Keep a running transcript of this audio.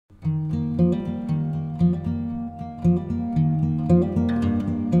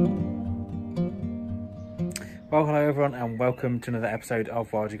Well, hello everyone and welcome to another episode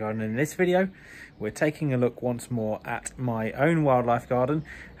of Wild Garden. In this video, we're taking a look once more at my own wildlife garden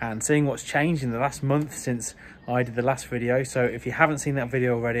and seeing what's changed in the last month since I did the last video. So if you haven't seen that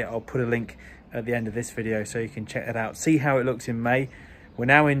video already, I'll put a link at the end of this video so you can check it out, see how it looks in May. We're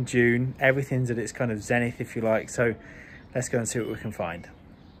now in June, everything's at its kind of zenith, if you like, so let's go and see what we can find.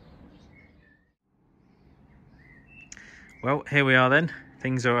 Well, here we are then.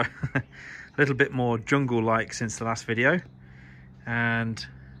 Things are a little bit more jungle-like since the last video. And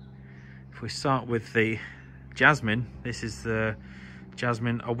if we start with the jasmine, this is the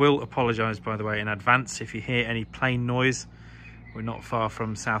jasmine. I will apologise, by the way, in advance if you hear any plane noise. We're not far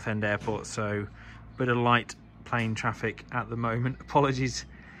from Southend Airport, so a bit of light plane traffic at the moment. Apologies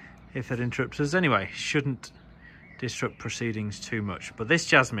if that interrupts us. Anyway, shouldn't disrupt proceedings too much. But this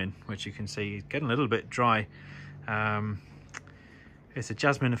jasmine, which you can see is getting a little bit dry, it's a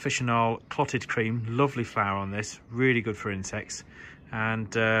jasmine officinale clotted cream. Lovely flower on this, really good for insects. And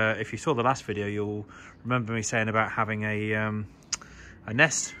if you saw the last video, you'll remember me saying about having a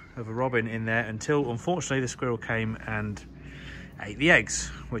nest of a robin in there until unfortunately the squirrel came and ate the eggs,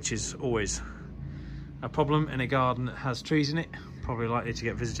 which is always a problem in a garden that has trees in it, probably likely to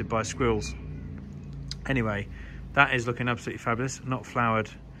get visited by squirrels. Anyway, that is looking absolutely fabulous. Not flowered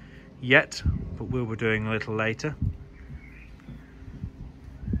yet, but we'll be doing a little later.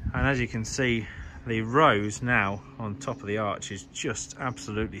 And as you can see, the rose now on top of the arch is just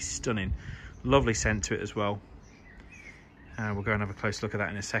absolutely stunning. Lovely scent to it as well. We'll go and have a close look at that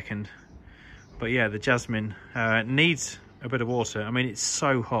in a second. But yeah, the jasmine needs a bit of water. I mean, it's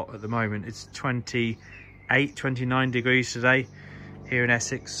so hot at the moment. It's 28, 29 degrees today here in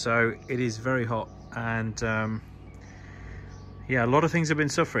Essex, so it is very hot. And yeah, a lot of things have been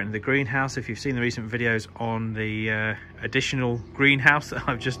suffering. The greenhouse, if you've seen the recent videos on the additional greenhouse that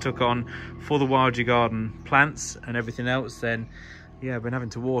I've just took on for the Wild Garden plants and everything else, then yeah, I've been having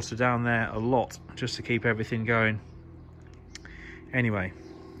to water down there a lot just to keep everything going. Anyway,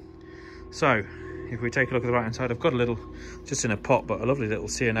 so if we take a look at the right hand side, I've got a little, just in a pot, but a lovely little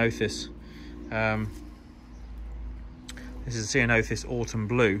ceanothus. This is a ceanothus autumn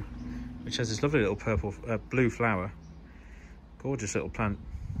blue, which has this lovely little purple blue flower. Gorgeous little plant.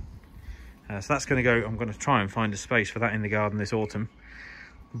 So that's going to go, I'm going to try and find a space for that in the garden this autumn.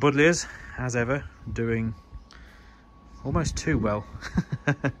 Buddleias, as ever, doing almost too well.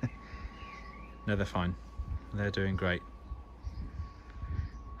 No, they're fine. They're doing great.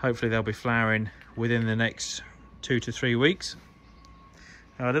 Hopefully they'll be flowering within the next 2 to 3 weeks.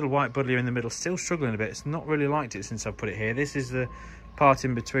 A little white buddleia in the middle, still struggling a bit. It's not really liked it since I put it here. This is the part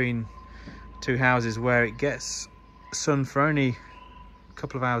in between two houses where it gets sun for only a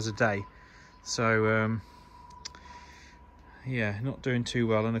couple of hours a day, so yeah, not doing too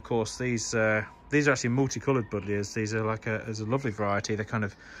well. And of course these are actually multicolored buddleias. These are like as a lovely variety. They're kind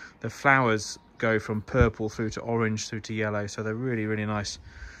of, the flowers go from purple through to orange through to yellow, so they're really, really nice.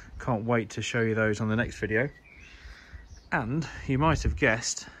 Can't wait to show you those on the next video. And you might have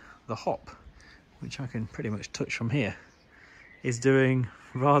guessed, the hop, which I can pretty much touch from here, is doing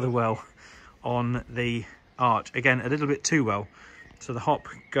rather well on the arch. Again, a little bit too well. So the hop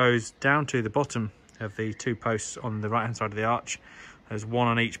goes down to the bottom of the 2 posts on the right hand side of the arch. There's 1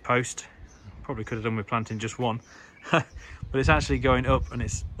 on each post. Probably could have done with planting just 1. But it's actually going up and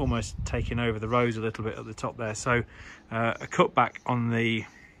it's almost taking over the rose a little bit at the top there. So a cutback on the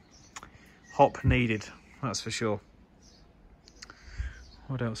hop needed, that's for sure.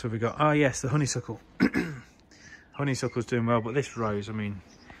 What else have we got? Oh yes, the honeysuckle. Honeysuckle's doing well, but this rose, I mean,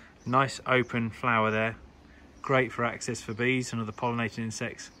 nice open flower there. Great for access for bees and other pollinating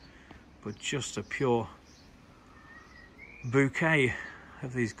insects, but just a pure bouquet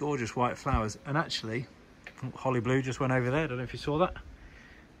of these gorgeous white flowers. And actually, holly blue just went over there. I don't know if you saw that.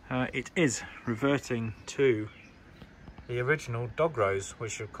 It is reverting to the original dog rose,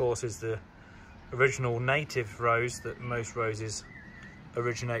 which of course is the original native rose that most roses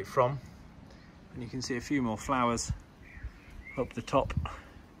originate from. And you can see a few more flowers up the top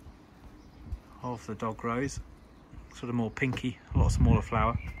of the dog rose, sort of more pinky, a lot smaller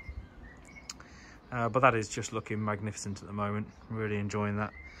flower, but that is just looking magnificent at the moment. Really enjoying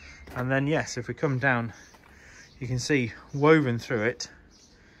that. And then yes, if we come down, you can see woven through it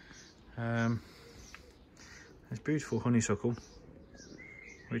this beautiful honeysuckle,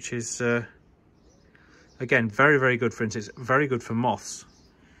 which is again very, very good for insects, very good for moths,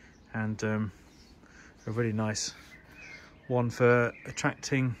 and a really nice one for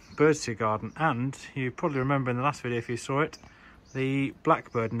attracting birds to your garden. And you probably remember in the last video, if you saw it, the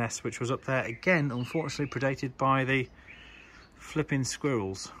blackbird nest which was up there, again unfortunately predated by the flipping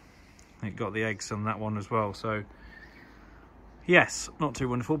squirrels. it got the eggs on that one as well. So yes, not too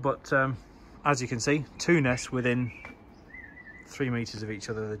wonderful, but as you can see, 2 nests within 3 meters of each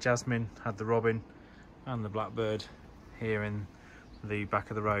other. The jasmine had the robin and the blackbird here in the back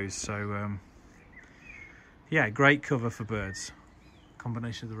of the rows. So yeah, great cover for birds.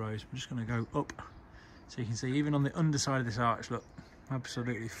 Combination of the rows. I'm just going to go up so you can see even on the underside of this arch, look,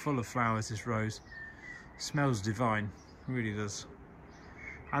 absolutely full of flowers. This rose smells divine, really does.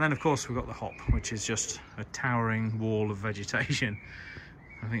 And then of course we've got the hop, which is just a towering wall of vegetation.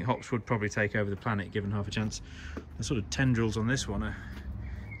 I think hops would probably take over the planet given half a chance. The sort of tendrils on this one are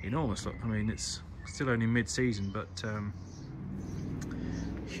enormous. Look, I mean, it's still only mid-season, but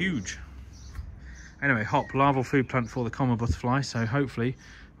huge. Anyway, hop, larval food plant for the common butterfly, so hopefully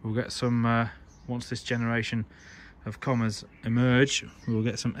we'll get some, once this generation of commas emerge, we'll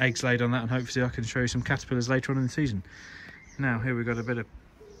get some eggs laid on that, and hopefully I can show you some caterpillars later on in the season. Now, here we've got a bit of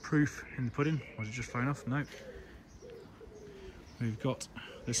proof in the pudding. Was it just flown off? No. We've got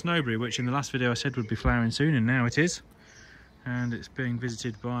the snowberry, which in the last video I said would be flowering soon, and now it is. And it's being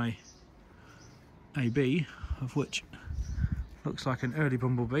visited by a bee, of which looks like an early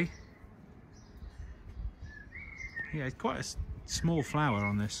bumblebee. Yeah, it's quite a small flower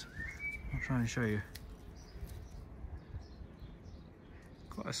on this. I'll try and show you.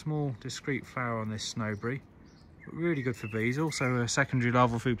 Quite a small, discreet flower on this snowberry. But really good for bees. Also a secondary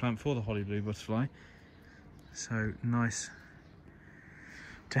larval food plant for the holly blue butterfly. So nice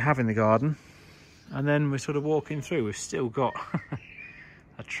to have in the garden. And then we're sort of walking through. We've still got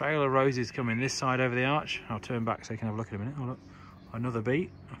a trail of roses coming this side over the arch. I'll turn back so you can have a look in a minute. Oh look, another bee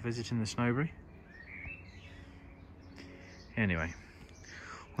visiting the snowberry. Anyway,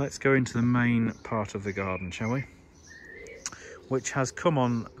 let's go into the main part of the garden, shall we? Which has come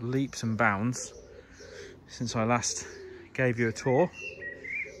on leaps and bounds since I last gave you a tour.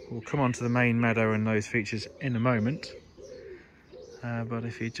 We'll come on to the main meadow and those features in a moment. But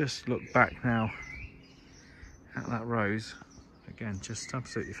if you just look back now at that rose, again, just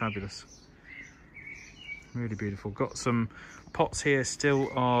absolutely fabulous. Really beautiful. Got some pots here still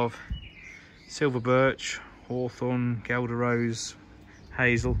of silver birch, hawthorn, guelder rose,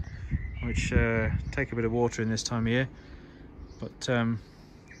 hazel, which take a bit of water in this time of year, but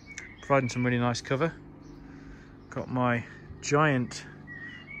providing some really nice cover. Got my giant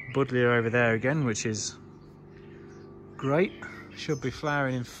buddleia over there again, which is great. Should be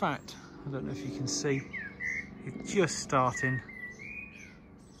flowering. In fact, I don't know if you can see, it's just starting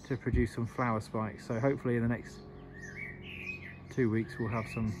to produce some flower spikes. So hopefully in the next 2 weeks we'll have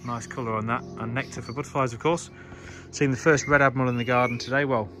some nice colour on that, and nectar for butterflies, of course. Seen the first red admiral in the garden today.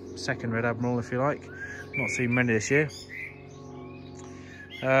 Well, second red admiral if you like. Not seen many this year.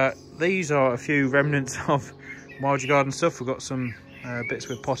 These are a few remnants of Wild Garden stuff. We've got some bits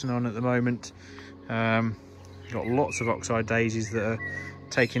we're potting on at the moment. Got lots of oxeye daisies that are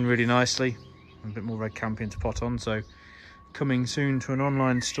taking really nicely. A bit more red campion to pot on, so coming soon to an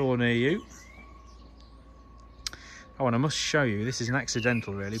online store near you. Oh, and I must show you, this is an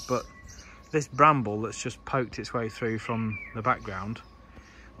accidental really, but this bramble that's just poked its way through from the background,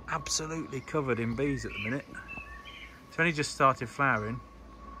 absolutely covered in bees at the minute. It's only just started flowering.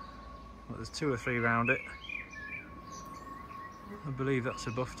 Well, there's 2 or 3 around it. I believe that's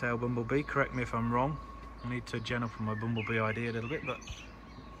a buff-tailed bumblebee, correct me if I'm wrong. I need to gen up on my bumblebee idea a little bit, but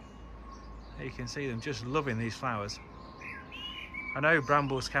there you can see them just loving these flowers. I know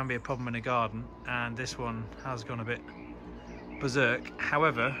brambles can be a problem in a garden, and this one has gone a bit berserk.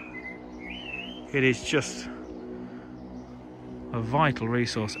 However, it is just a vital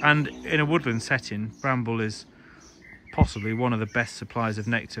resource, and in a woodland setting, bramble is possibly one of the best supplies of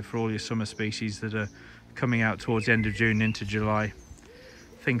nectar for all your summer species that are coming out towards the end of June into July.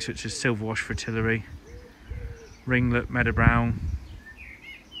 Things such as silverwash fritillary, ringlet, meadow brown,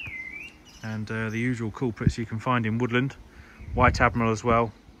 and the usual culprits you can find in woodland. White admiral as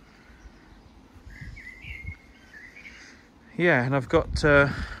well. Yeah, and I've got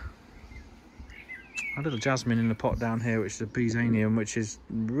a little jasmine in the pot down here, which is a beesanium, which is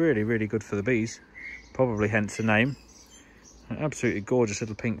really, really good for the bees. Probably hence the name. An absolutely gorgeous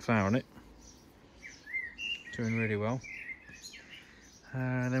little pink flower on it. Doing really well.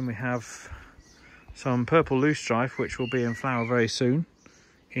 Then we have some purple loosestrife, which will be in flower very soon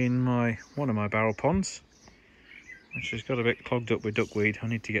in one of my barrel ponds, which has got a bit clogged up with duckweed. I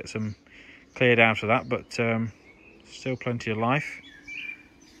need to get some cleared out of that, but still plenty of life.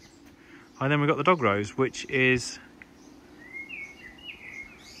 And then we've got the dog rose, which is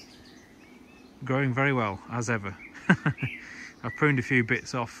growing very well, as ever. I've pruned a few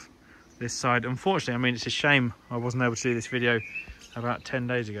bits off this side. Unfortunately, I mean, it's a shame I wasn't able to do this video about 10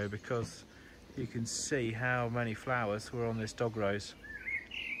 days ago, because you can see how many flowers were on this dog rose.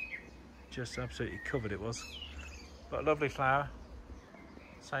 Just absolutely covered it was. But a lovely flower,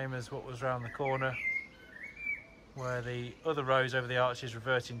 same as what was around the corner where the other rose over the arch is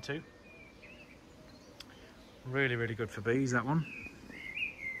reverting to. Really, really good for bees, that one.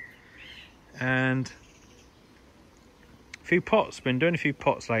 And a few pots, been doing a few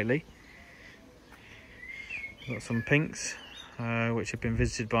pots lately. Got some pinks, which have been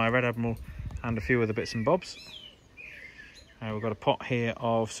visited by a red admiral and a few other bits and bobs. We've got a pot here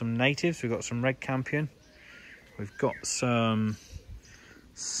of some natives. We've got some red campion. We've got some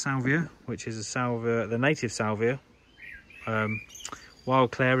salvia, which is a salvia, the native salvia,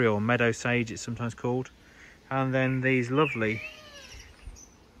 wild clary or meadow sage it's sometimes called. And then these lovely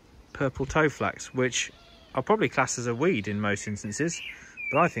purple toe flax, which are probably classed as a weed in most instances,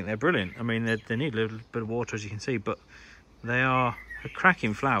 but I think they're brilliant. I mean, they need a little bit of water, as you can see, but they are a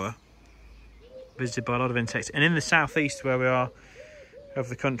cracking flower, visited by a lot of insects. And in the southeast where we are of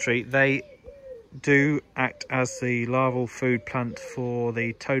the country, they do act as the larval food plant for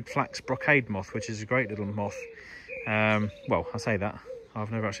the toad flax brocade moth, which is a great little moth. Well, I say that,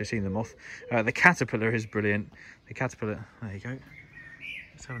 I've never actually seen the moth. The caterpillar is brilliant. The caterpillar, there you go.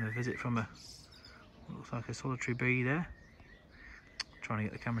 Just having a visit from a, what looks like a solitary bee there. Trying to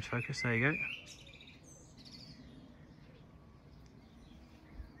get the camera to focus, there you go.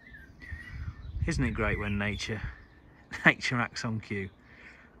 Isn't it great when nature acts on cue?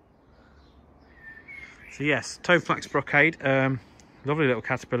 So yes, toad flax brocade, lovely little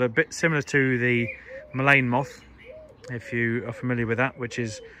caterpillar, a bit similar to the mullein moth, if you are familiar with that, which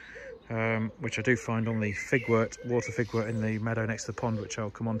is which I do find on the figwort, water figwort in the meadow next to the pond, which I'll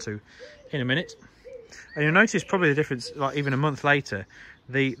come on to in a minute. And you'll notice probably the difference, like even a month later,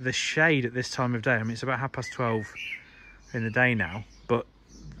 the shade at this time of day. I mean, it's about 12:30 in the day now, but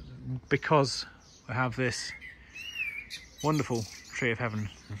because I have this wonderful tree of heaven,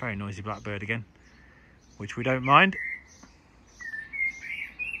 a very noisy blackbird again, which we don't mind,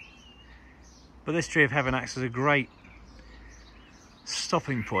 but this tree of heaven acts as a great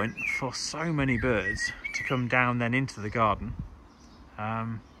stopping point for so many birds to come down then into the garden.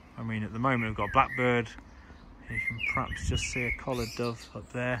 I mean, at the moment we've got blackbird, you can perhaps just see a collared dove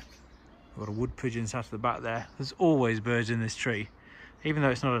up there, we've got a wood pigeon sat at the back there. There's always birds in this tree. Even though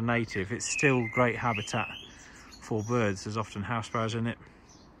it's not a native, it's still great habitat for birds. There's often house sparrows in it,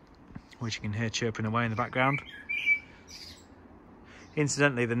 which you can hear chirping away in the background.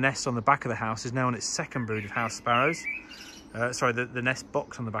 Incidentally, the nest on the back of the house is now on its second brood of house sparrows. Sorry, the nest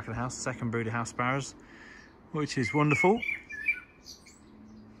box on the back of the house, second brood of house sparrows, which is wonderful.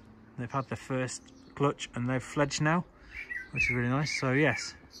 They've had their first clutch and they've fledged now, which is really nice. So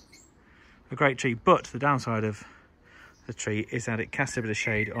yes, a great tree, but the downside of the tree is that it casts a bit of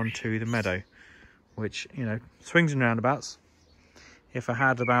shade onto the meadow, which, you know, swings and roundabouts. If I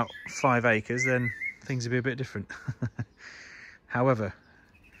had about 5 acres, then things would be a bit different. However,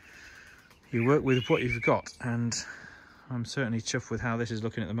 you work with what you've got, and I'm certainly chuffed with how this is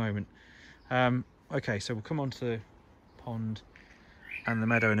looking at the moment. Okay, so we'll come on to the pond and the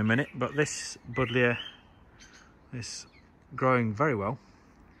meadow in a minute, but this buddleia is growing very well.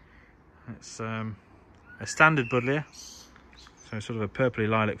 It's a standard buddleia, so sort of a purpley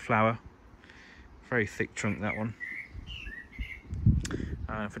lilac flower, very thick trunk, that one.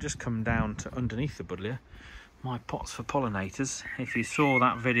 If I just come down to underneath the buddleia, my pots for pollinators. If you saw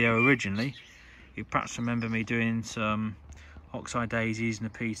that video originally, you perhaps remember me doing some oxeye daisies,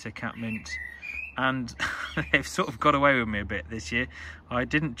 nepeta, catmint, and they've sort of got away with me a bit this year. I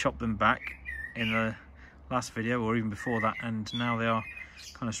didn't chop them back in the last video or even before that, and now they are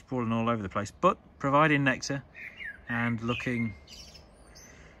kind of sprawling all over the place, but providing nectar and looking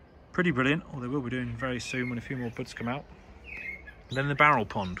pretty brilliant, or they will be doing very soon when a few more buds come out. And then the barrel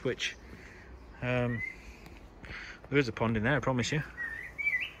pond, which there is a pond in there, I promise you,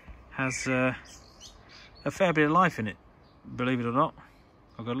 has a fair bit of life in it, believe it or not.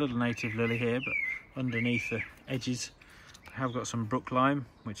 I've got a little native lily here, but underneath the edges I have got some brook lime,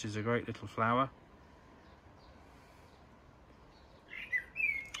 which is a great little flower.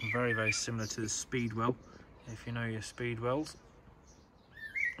 Very, very similar to the speedwell, if you know your speedwells.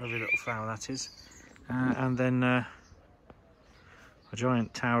 Lovely little flower that is. And then a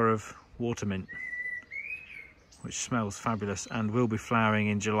giant tower of watermint, which smells fabulous and will be flowering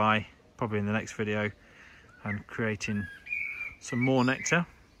in July, probably in the next video, and creating some more nectar.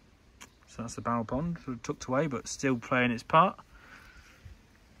 So that's the barrel pond, sort of tucked away but still playing its part.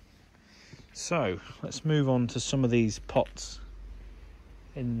 So let's move on to some of these pots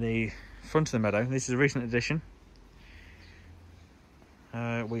in the front of the meadow. This is a recent addition.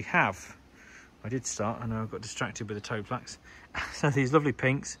 I did start, I know I got distracted with the toe plaques. So these lovely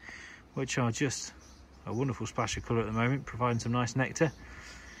pinks, which are just a wonderful splash of colour at the moment, providing some nice nectar.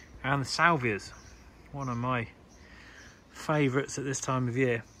 And the salvias, one of my favourites at this time of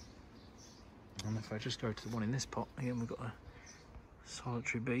year. And if I just go to the one in this pot, again we've got a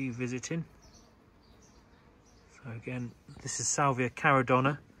solitary bee visiting. So again, this is Salvia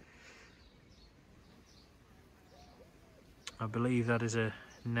caradonna. I believe that is a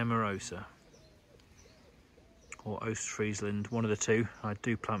Nemorosa or Ostfriesland, one of the two. I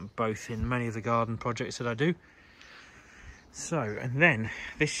do plant both in many of the garden projects that I do. So, and then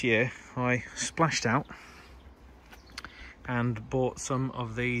this year I splashed out and bought some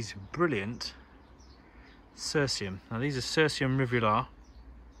of these brilliant Cirsium. Now these are Cirsium rivular.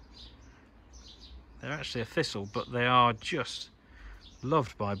 They're actually a thistle, but they are just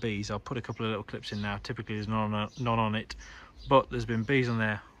loved by bees. I'll put a couple of little clips in now. Typically there's none on it, but there's been bees on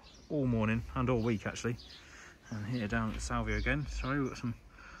there all morning and all week actually. And here down at the salvia again, sorry, we've got some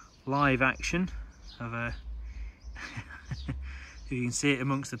live action of a you can see it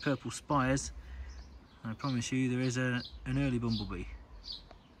amongst the purple spires. I promise you there is an early bumblebee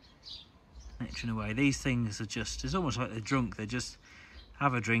nectaring away. These things are just, it's almost like they're drunk. They just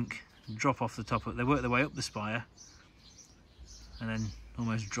have a drink, drop off the top of, they work their way up the spire and then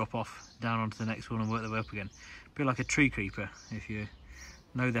almost drop off down onto the next one and work their way up again. A bit like a tree creeper, if you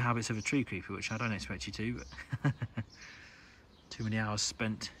know the habits of a tree creeper, which I don't expect you to, but too many hours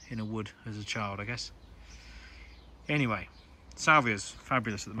spent in a wood as a child, I guess. Anyway, salvias,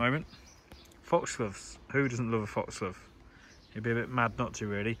 fabulous at the moment. Foxgloves, who doesn't love a foxglove? You'd be a bit mad not to,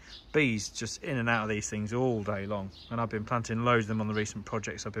 really. Bees just in and out of these things all day long, and I've been planting loads of them on the recent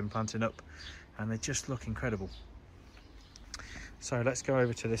projects I've been planting up, and they just look incredible. So let's go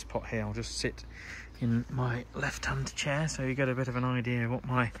over to this pot here. I'll just sit in my left-hand chair so you get a bit of an idea of what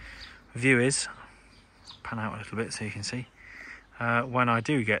my view is. Pan out a little bit so you can see. When I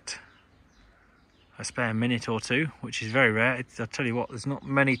do get a spare minute or two, which is very rare. I'll tell you what, there's not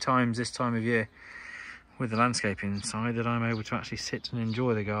many times this time of year with the landscaping side that I'm able to actually sit and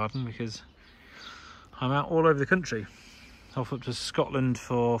enjoy the garden, because I'm out all over the country. Off up to Scotland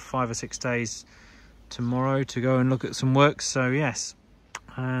for 5 or 6 days tomorrow to go and look at some works, so yes,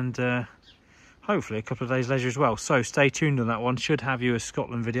 and hopefully a couple of days leisure as well. So stay tuned on that one. Should have you a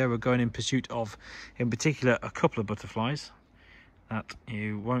Scotland video. We're going in pursuit of, in particular, a couple of butterflies that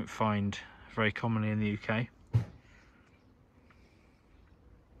you won't find very commonly in the UK.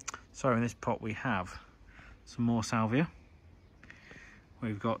 So in this pot we have some more salvia.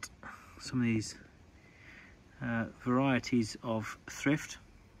 We've got some of these varieties of thrift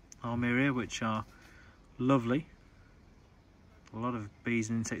armeria, which are lovely. A lot of bees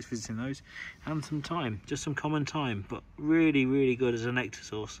and insects visiting those, and some thyme, just some common thyme, but really, really good as a nectar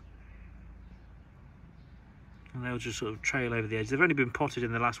source. And they'll just sort of trail over the edge. They've only been potted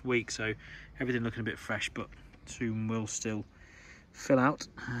in the last week, so everything looking a bit fresh, but soon will still fill out.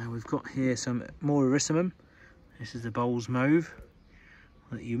 We've got here some more erysimum. This is the Bowles Mauve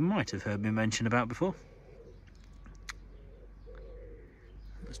that you might have heard me mention about before.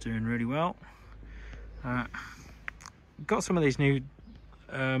 It's doing really well. Got some of these new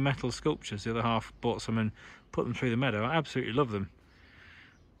metal sculptures. The other half bought some and put them through the meadow. I absolutely love them.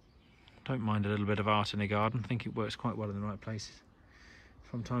 Don't mind a little bit of art in the garden. I think it works quite well in the right places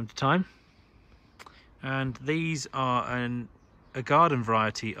from time to time. And these are a garden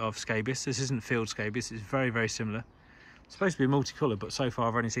variety of scabious. This isn't field scabious. It's very, very similar. It's supposed to be multicoloured, but so far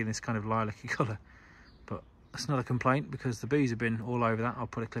I've only seen this kind of lilac-y colour. But that's not a complaint, because the bees have been all over that. I'll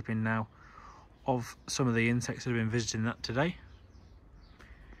put a clip in now of some of the insects that have been visiting that today.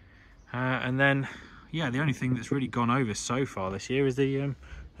 And then, yeah, the only thing that's really gone over so far this year is the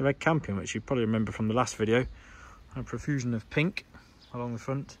red campion, which you probably remember from the last video. A profusion of pink along the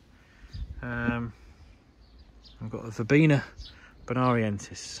front. I've got the Verbena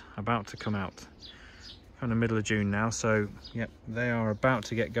bonariensis about to come out. Kind of middle of June now, so yep, they are about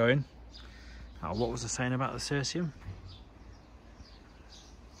to get going. What was I saying about the Cirsium?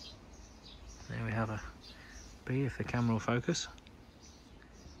 There we have a bee, if the camera will focus.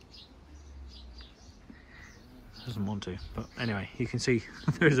 Doesn't want to, but anyway, you can see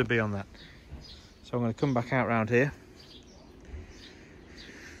there is a bee on that. So I'm going to come back out round here.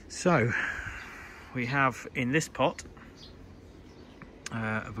 So we have in this pot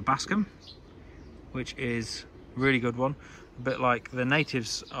a Verbascum, which is a really good one. A bit like the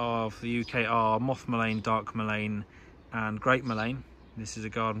natives of the UK are moth mullein, dark mullein and great mullein. This is a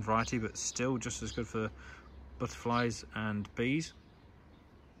garden variety, but still just as good for butterflies and bees.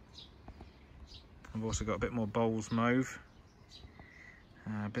 I've also got a bit more Bowles Mauve.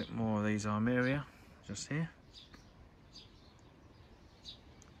 A bit more of these armeria just here.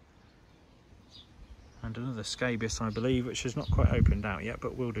 And another scabious, I believe, which is not quite opened out yet,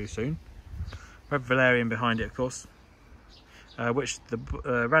 but will do soon. Red valerian behind it, of course, which the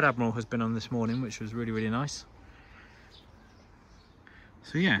Red Admiral has been on this morning, which was really, really nice.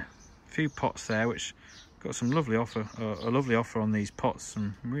 So yeah, a few pots there, which got some lovely offer, a lovely offer on these pots,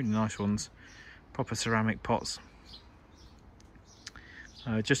 some really nice ones, proper ceramic pots.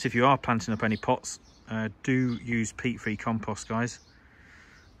 Just if you are planting up any pots, do use peat-free compost, guys.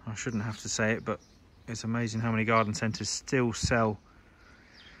 I shouldn't have to say it, but it's amazing how many garden centres still sell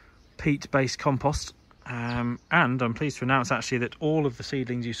peat-based compost. And I'm pleased to announce actually that all of the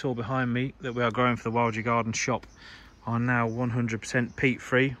seedlings you saw behind me that we are growing for the Wild Your Garden shop are now 100%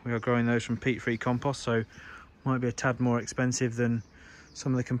 peat-free. We are growing those from peat-free compost, so might be a tad more expensive than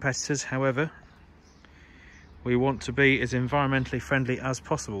some of the competitors. However, we want to be as environmentally friendly as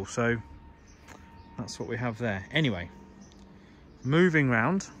possible, so that's what we have there. Anyway, moving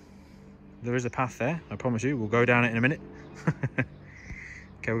round, there is a path there, I promise you. We'll go down it in a minute.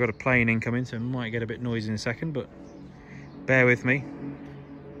 Okay, we've got a plane incoming, so it might get a bit noisy in a second, but bear with me.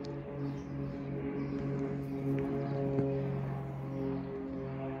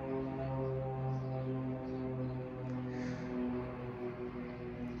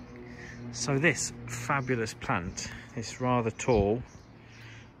 So this fabulous plant, this rather tall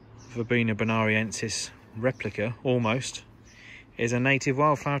Verbena bonariensis replica, almost, is a native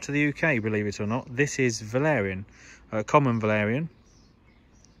wildflower to the UK, believe it or not. This is valerian, common valerian.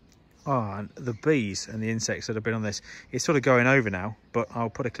 And the bees and the insects that have been on this, it's sort of going over now, but I'll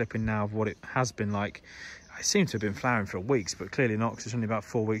put a clip in now of what it has been like. It seems to have been flowering for weeks, but clearly not, because it's only about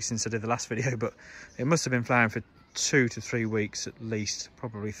 4 weeks since I did the last video, but it must have been flowering for 2 to 3 weeks at least,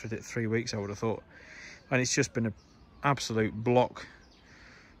 probably 3 weeks I would have thought. And it's just been an absolute block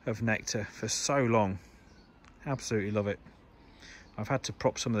of nectar for so long. Absolutely love it. I've had to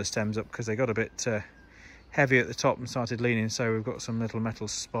prop some of the stems up because they got a bit heavy at the top and started leaning, so we've got some little metal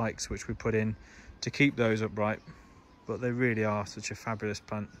spikes which we put in to keep those upright. But they really are such a fabulous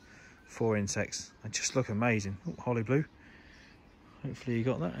plant for insects. They just look amazing. Oh, holly blue. Hopefully you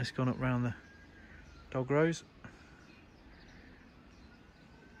got that. It's gone up round the dog rose.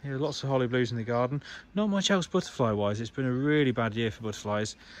 Yeah, lots of holly blues in the garden. Not much else butterfly wise. It's been a really bad year for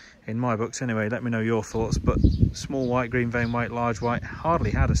butterflies in my books anyway. Let me know your thoughts. But small white, green vein white, large white, hardly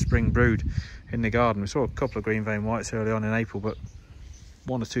had a spring brood in the garden. We saw a couple of green vein whites early on in April, but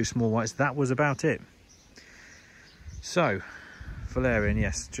 1 or 2 small whites, that was about it. So valerian,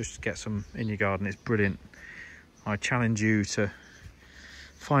 yes, just get some in your garden. It's brilliant. I challenge you to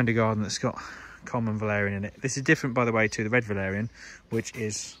find a garden that's got common valerian in it. This is different, by the way, to the red valerian, which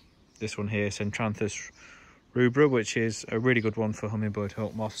is this one here, Centranthus rubra, which is a really good one for hummingbird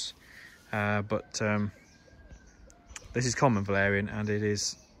hawk moths. But this is common valerian, and it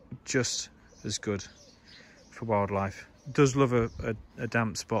is just as good for wildlife. It does love a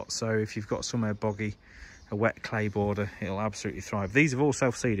damp spot, so if you've got somewhere boggy, a wet clay border, it'll absolutely thrive. These have all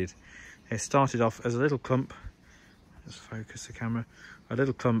self-seeded. It started off as a little clump. Let's focus the camera. A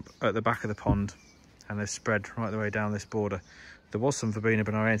little clump at the back of the pond, and they've spread right the way down this border. There was some Verbena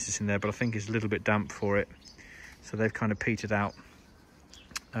bonariensis in there, but I think it's a little bit damp for it, so they've kind of petered out.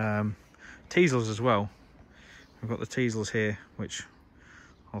 Teasels as well. We've got the teasels here, which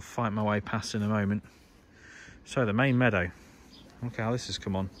I'll fight my way past in a moment. So the main meadow. Look how this has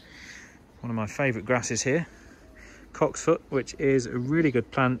come on. One of my favourite grasses here, cocksfoot, which is a really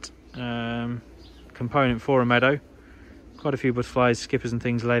good plant component for a meadow. Quite a few butterflies, skippers and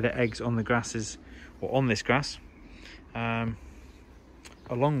things lay their eggs on the grasses, or on this grass,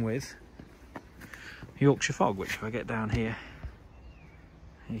 along with Yorkshire fog, which if I get down here,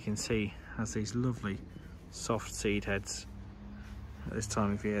 you can see has these lovely soft seed heads. At this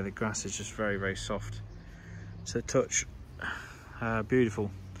time of year, the grass is just very, very soft to the touch. Beautiful.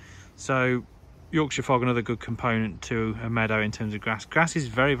 So Yorkshire fog, another good component to a meadow in terms of grass. Grass is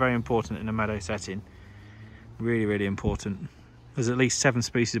very, very important in a meadow setting. Really, really important. There's at least 7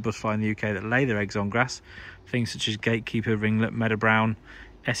 species of butterfly in the UK that lay their eggs on grass. Things such as gatekeeper, ringlet, meadow brown,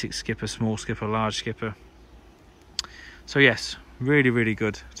 Essex skipper, small skipper, large skipper. So yes, really, really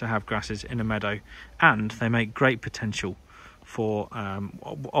good to have grasses in a meadow, and they make great potential for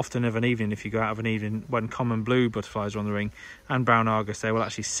often of an evening. If you go out of an evening when common blue butterflies are on the ring and brown argus, they will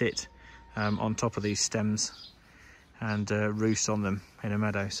actually sit on top of these stems and roost on them in a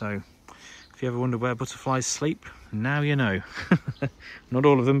meadow. So if you ever wonder where butterflies sleep, now you know. Not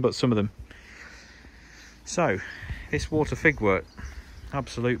all of them, but some of them. So this water figwort,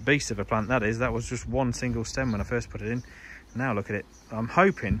 absolute beast of a plant that is. That was just one single stem when I first put it in, Now look at it. I'm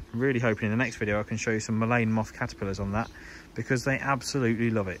hoping, really hoping in the next video I can show you some mullein moth caterpillars on that, because they absolutely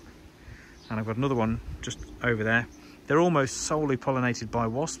love it. And I've got another one just over there. They're almost solely pollinated by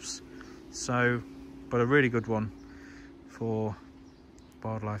wasps, so, but a really good one for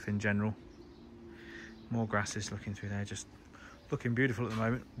wildlife in general. More grasses looking through there, just looking beautiful at the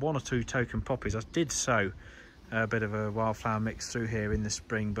moment. One or two token poppies. I did sow a bit of a wildflower mix through here in the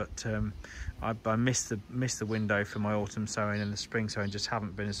spring, but I missed the window for my autumn sowing, and the spring sowing just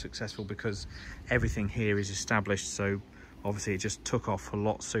haven't been as successful because everything here is established. So obviously it just took off a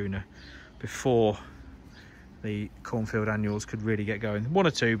lot sooner before the cornfield annuals could really get going. One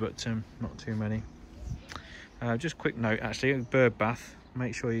or two, but not too many. Just quick note, actually, bird bath.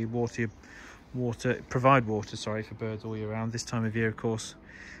 Make sure you provide water, sorry, for birds all year round. This time of year, of course,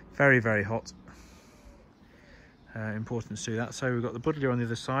 very, very hot. Important to do that. So we've got the buddleia on the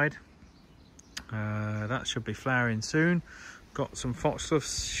other side. That should be flowering soon. Got some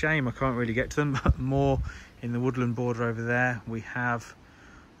foxgloves. Shame I can't really get to them, but more in the woodland border over there. We have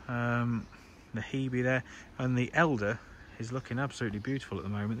the hebe there, and the elder is looking absolutely beautiful at the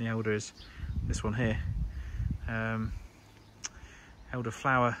moment. The elder is this one here.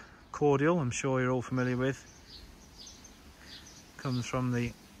 Elderflower cordial, I'm sure you're all familiar with. Comes from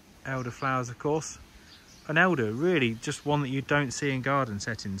the elderflowers, of course. An elder, really just one that you don't see in garden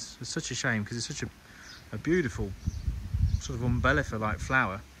settings. It's such a shame because it's such a beautiful sort of umbellifer-like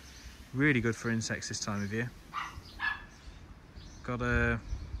flower. Really good for insects this time of year. Got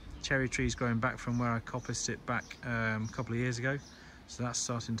cherry trees growing back from where I coppiced it back a couple of years ago. So that's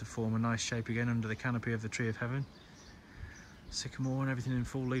starting to form a nice shape again under the canopy of the tree of heaven. Sycamore and everything in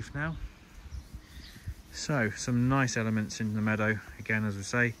full leaf now. So some nice elements in the meadow again, as we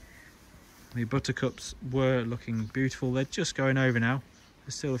say. The buttercups were looking beautiful. They're just going over now.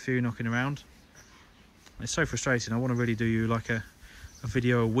 There's still a few knocking around. It's so frustrating. I want to really do you like a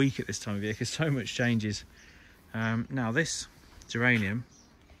video a week at this time of year because so much changes. Now this geranium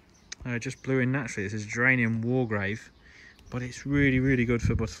just blew in naturally. This is geranium wargrave, but it's really, really good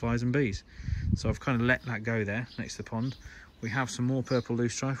for butterflies and bees. So I've kind of let that go there next to the pond. We have some more purple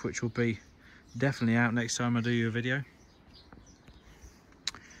loosestrife, which will be definitely out next time I do you a video.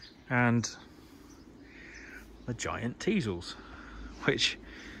 And the giant teasels, which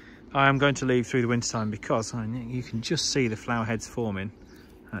I am going to leave through the winter time because you can just see the flower heads forming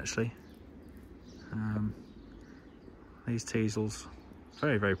actually. These teasels,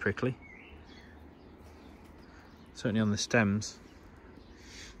 very, very prickly, certainly on the stems,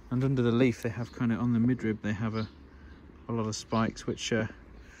 and under the leaf they have kind of, on the midrib they have a lot of spikes which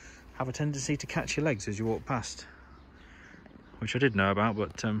have a tendency to catch your legs as you walk past, which I did know about,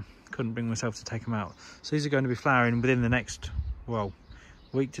 but couldn't bring myself to take them out. So these are going to be flowering within the next, well,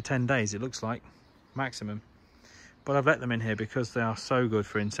 week to 10 days, it looks like, maximum. But I've let them in here because they are so good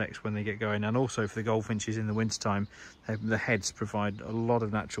for insects when they get going, and also for the goldfinches in the winter time. The heads provide a lot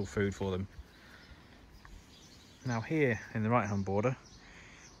of natural food for them. Now here in the right hand border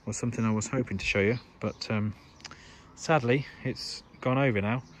was something I was hoping to show you, but sadly it's gone over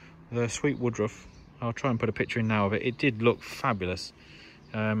now. The sweet woodruff, I'll try and put a picture in now of it. It did look fabulous,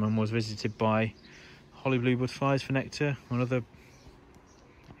 and was visited by holly blue butterflies for nectar and other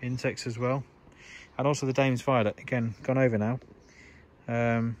insects as well. And also the Dame's violet, again, gone over now.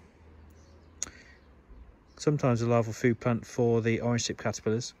 Sometimes a larval food plant for the orange tip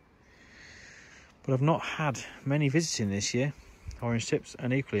caterpillars. But I've not had many visiting this year, orange tips,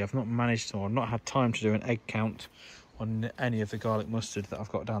 and equally I've not managed, or not had time to do an egg count on any of the garlic mustard that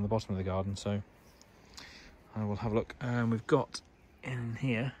I've got down the bottom of the garden, so I will have a look. We've got in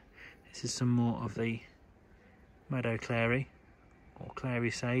here, this is some more of the meadow clary, or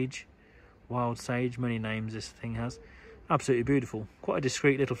clary sage, wild sage, many names this thing has. Absolutely beautiful. Quite a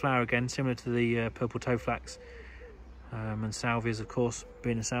discreet little flower again, similar to the purple toadflax and salvias, of course,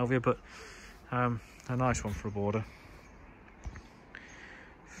 being a salvia, but a nice one for a border.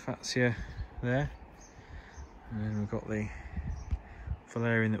 Fatsia there. And then we've got the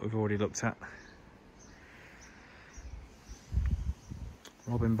valerian that we've already looked at.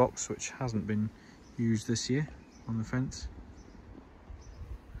 Robin box, which hasn't been used this year, on the fence.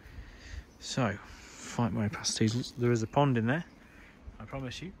 So, fight my way past teasels. There is a pond in there, I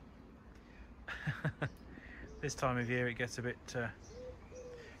promise you. This time of year it gets a bit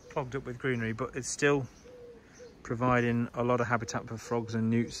clogged up with greenery, but it's still providing a lot of habitat for frogs and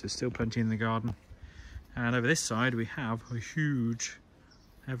newts. There's still plenty in the garden. And over this side we have a huge,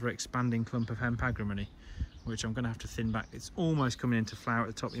 ever expanding clump of hemp agrimony, which I'm going to have to thin back. It's almost coming into flower at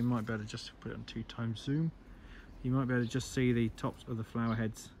the top. You might be able to just put it on 2x zoom. You might be able to just see the tops of the flower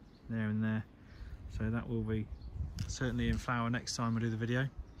heads there and there. So that will be certainly in flower next time I do the video.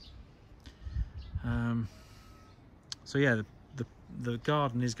 So yeah, the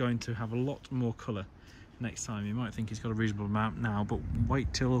garden is going to have a lot more colour next time. You might think it's got a reasonable amount now, but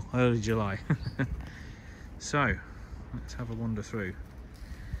wait till early July. So let's have a wander through.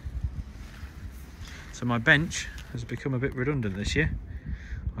 So my bench has become a bit redundant this year.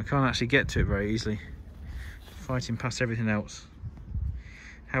 I can't actually get to it very easily, fighting past everything else.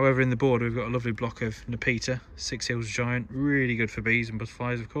 However, in the border we've got a lovely block of Nepeta, 6 Hills Giant, really good for bees and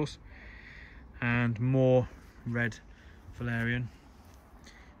butterflies of course, and more red valerian.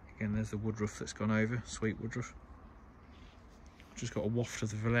 Again, there's the woodruff that's gone over, sweet woodruff. Just got a waft of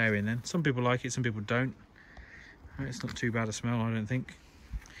the valerian then. Some people like it, some people don't. It's not too bad a smell, I don't think.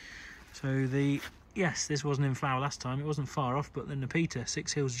 So yes, this wasn't in flower last time, it wasn't far off, but the Nepeta,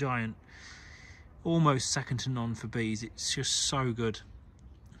 6 Hills Giant, almost second to none for bees. It's just so good.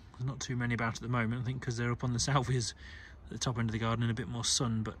 There's not too many about at the moment, I think because they're up on the salvias at the top end of the garden in a bit more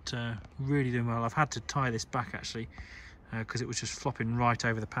sun, but really doing well. I've had to tie this back actually because it was just flopping right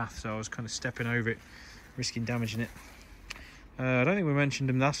over the path, so I was kind of stepping over it, risking damaging it. I don't think we mentioned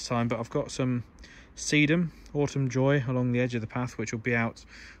them last time, but I've got some sedum, autumn joy, along the edge of the path, which will be out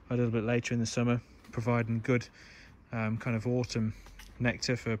a little bit later in the summer, providing good kind of autumn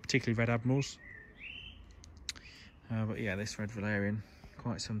nectar for particularly red admirals. But yeah, this red valerian,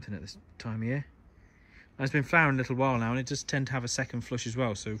 quite something at this time of year. And it's been flowering a little while now, and it does tend to have a second flush as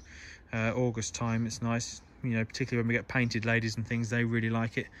well, so August time it's nice, you know, particularly when we get painted ladies and things, they really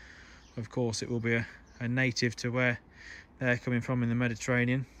like it. Of course it will be a native to where they're coming from in the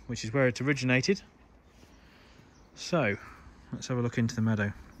Mediterranean, which is where it originated. So let's have a look into the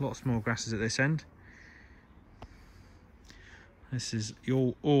meadow. Lots more grasses at this end. This is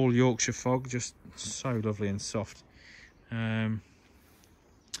all Yorkshire fog, just so lovely and soft. Yeah,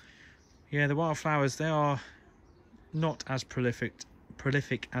 the wildflowers, they are not as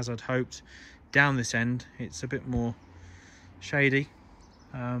prolific as I'd hoped. Down this end, it's a bit more shady.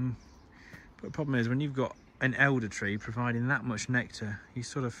 But the problem is when you've got an elder tree providing that much nectar, you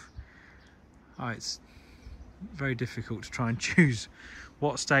sort of, it's very difficult to try and choose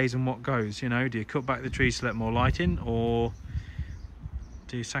what stays and what goes. You know, do you cut back the trees to let more light in, or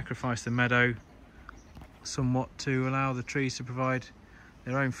do you sacrifice the meadow somewhat to allow the trees to provide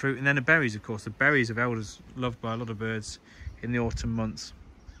their own fruit? And then the berries, of course, the berries of elders loved by a lot of birds in the autumn months.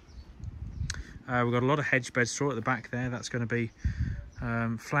 We've got a lot of hedge bed straw at the back there. That's going to be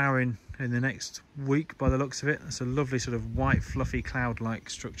flowering in the next week by the looks of it. It's a lovely sort of white fluffy cloud like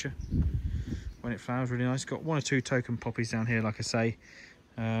structure when it flowers, really nice. Got 1 or 2 token poppies down here, like I say,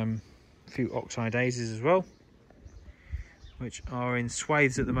 a few oxeye daisies as well, which are in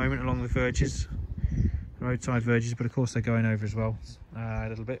swathes at the moment along the verges, roadside verges, but of course they're going over as well a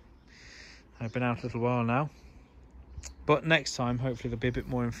little bit. I've been out a little while now, but next time hopefully there'll be a bit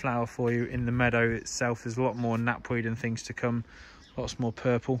more in flower for you in the meadow itself. There's a lot more knapweed and things to come, lots more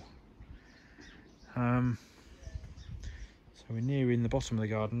purple. So we're nearing the bottom of the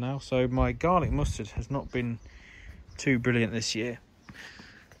garden now. So my garlic mustard has not been too brilliant this year.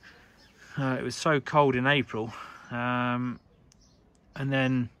 It was so cold in April, and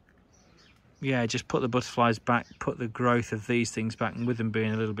then yeah, just put the butterflies back, put the growth of these things back, and with them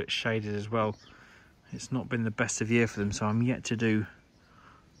being a little bit shaded as well, it's not been the best of year for them. So I'm yet to do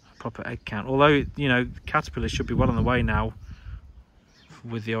a proper egg count, although, you know, caterpillars should be well on the way now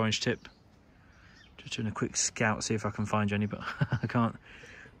with the orange tip. Just doing a quick scout, see if I can find any, but I can't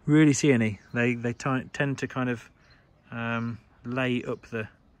really see any. They tend to kind of lay up the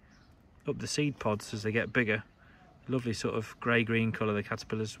seed pods as they get bigger. Lovely sort of grey-green colour, the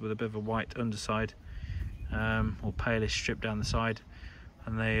caterpillars, with a bit of a white underside, or palish strip down the side,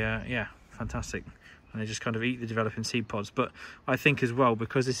 and they yeah, fantastic. And they just kind of eat the developing seed pods. But I think as well,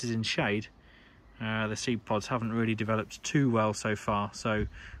 because this is in shade, the seed pods haven't really developed too well so far, so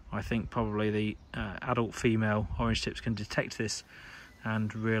I think probably the adult female orange tips can detect this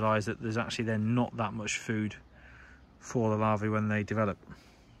and realise that there's actually then not that much food for the larvae when they develop.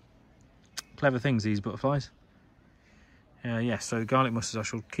 Clever things, these butterflies. Yeah, so garlic mustards, I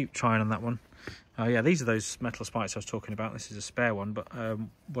shall keep trying on that one. Yeah, these are those metal spikes I was talking about. This is a spare one, but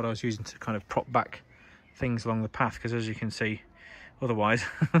what I was using to kind of prop back things along the path, because as you can see, otherwise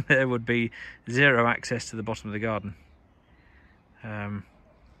there would be zero access to the bottom of the garden. There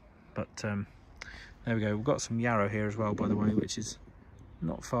we go. We've got some yarrow here as well, by the way, which is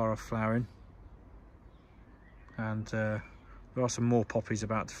not far off flowering, and there are some more poppies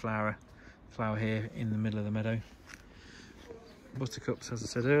about to flower here in the middle of the meadow. Buttercups, as I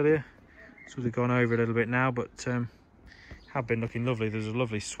said earlier, sort of gone over a little bit now, but have been looking lovely. There's a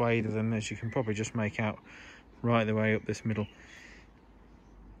lovely swathe of them, as you can probably just make out right the way up this middle.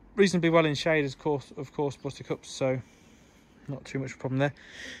 Reasonably well in shade, of course, buttercups, so not too much of a problem there.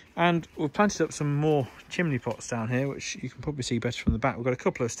 And we've planted up some more chimney pots down here, which you can probably see better from the back. We've got a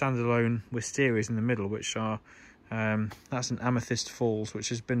couple of standalone wisterias in the middle, which are that's an amethyst falls, which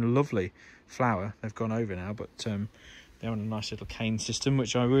has been a lovely flower. They've gone over now, but they're on a nice little cane system,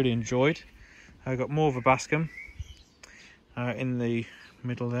 which I really enjoyed. I've got more of a bascum in the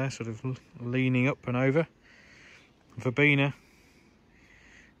middle there, sort of leaning up and over. Verbena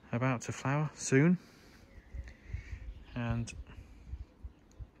about to flower soon, and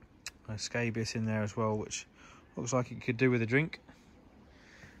a scabious in there as well, which looks like it could do with a drink.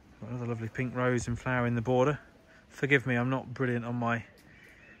 Got another lovely pink rose in flower in the border. Forgive me, I'm not brilliant on my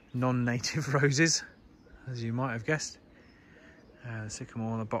non-native roses, as you might have guessed. The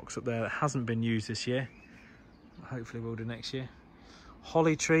sycamore in the box up there that hasn't been used this year, hopefully will do next year.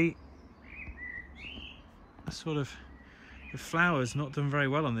 Holly tree, sort of, the flowers not done very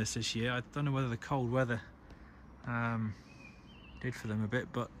well on this year. I don't know whether the cold weather did for them a bit,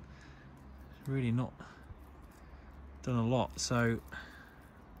 but really not done a lot. So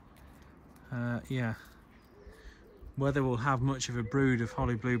yeah, whether we'll have much of a brood of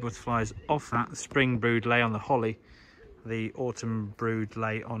holly blue butterflies off that. The spring brood lay on the holly, the autumn brood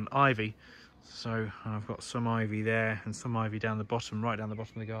lay on ivy. So I've got some ivy there and some ivy down the bottom, right down the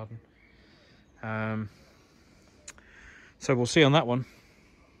bottom of the garden. So we'll see on that one.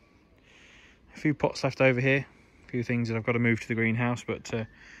 A few pots left over here, a few things that I've got to move to the greenhouse, but a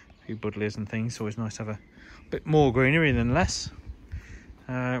few buddleias and things. It's always nice to have a bit more greenery than less.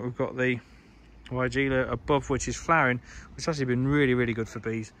 We've got the Weigela above, which is flowering, which has actually been really, really good for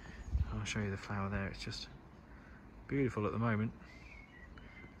bees. I'll show you the flower there. It's just beautiful at the moment.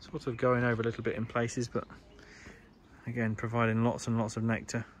 Sort of going over a little bit in places, but again, providing lots and lots of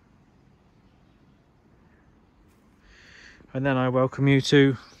nectar. And then I welcome you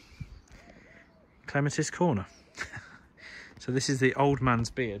to Clematis Corner. So this is the old man's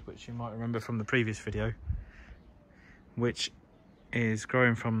beard, which you might remember from the previous video, which is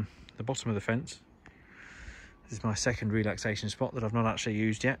growing from the bottom of the fence. This is my second relaxation spot that I've not actually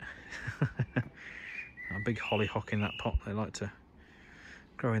used yet. A big hollyhock in that pot. They like to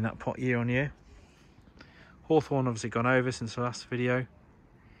grow in that pot year on year. Hawthorn obviously gone over since the last video,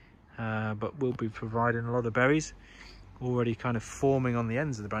 but we'll be providing a lot of berries. Already kind of forming on the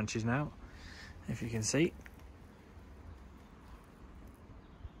ends of the branches now, if you can see.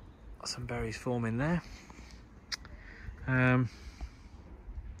 Some berries forming there.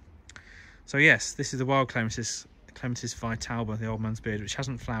 So yes, this is the wild clematis vitalba, the old man's beard, which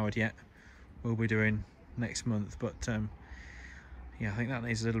hasn't flowered yet. We'll be doing next month, but yeah, I think that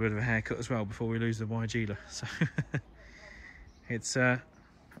needs a little bit of a haircut as well before we lose the Weigela. So it's a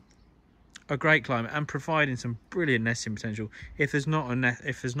great climate and providing some brilliant nesting potential. If there's not a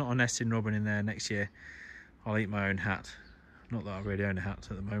nesting robin in there next year, I'll eat my own hat. Not that I really own a hat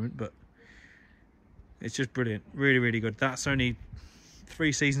at the moment, but it's just brilliant. Really, really good. That's only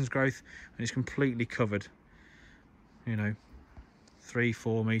 3 seasons growth and it's completely covered. You know,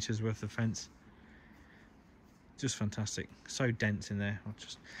 3-4 meters worth of fence. Just fantastic. So dense in there. I'll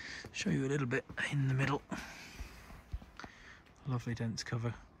just show you a little bit in the middle. Lovely dense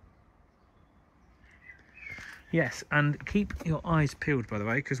cover. Yes, and keep your eyes peeled, by the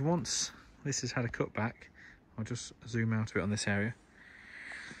way, because once this has had a cut back, I'll just zoom out a bit on this area.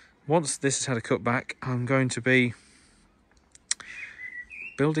 Once this has had a cut back, I'm going to be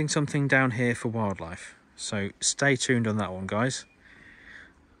building something down here for wildlife. So stay tuned on that one, guys.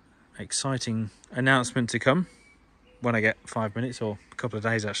 Exciting announcement to come when I get 5 minutes, or a couple of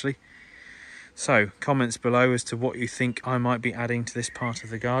days actually. So comments below as to what you think I might be adding to this part of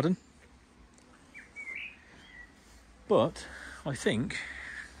the garden. But I think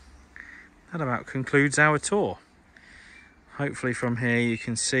that about concludes our tour. Hopefully from here you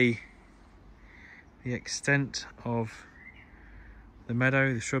can see the extent of the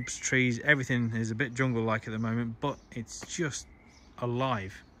meadow, the shrubs, trees. Everything is a bit jungle-like at the moment, but it's just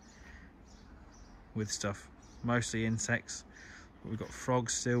alive with stuff. Mostly insects. We've got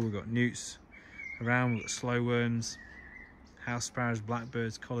frogs still, we've got newts around, we've got slow worms, house sparrows,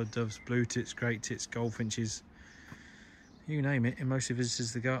 blackbirds, collared doves, blue tits, great tits, goldfinches. You name it, it mostly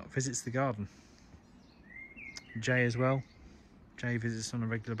visits the garden. Jay as well. Jay visits on a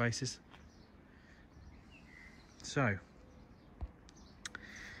regular basis. So,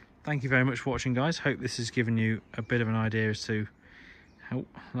 thank you very much for watching, guys. Hope this has given you a bit of an idea as to how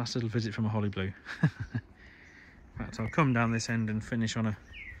last little visit from a holly blue. In fact, I'll come down this end and finish on a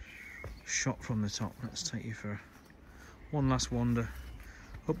shot from the top. Let's take you for one last wander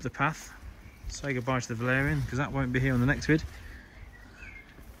up the path. say goodbye to the valerian, because that won't be here on the next vid.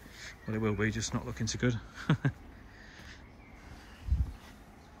 Well, it will be, just not looking so good.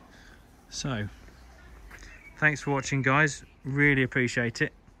 So, thanks for watching, guys. Really appreciate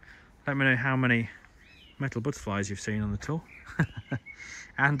it. Let me know how many metal butterflies you've seen on the tour.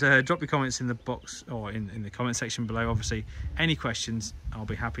 And drop your comments in the box, or in the comment section below. Obviously, any questions, I'll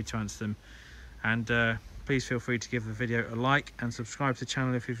be happy to answer them. And please feel free to give the video a like and subscribe to the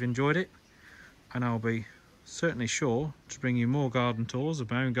channel if you've enjoyed it. And I'll be certainly sure to bring you more garden tours of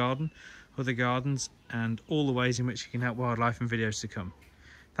my own garden, other gardens, and all the ways in which you can help wildlife in videos to come.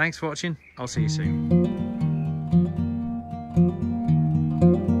 Thanks for watching. I'll see you soon.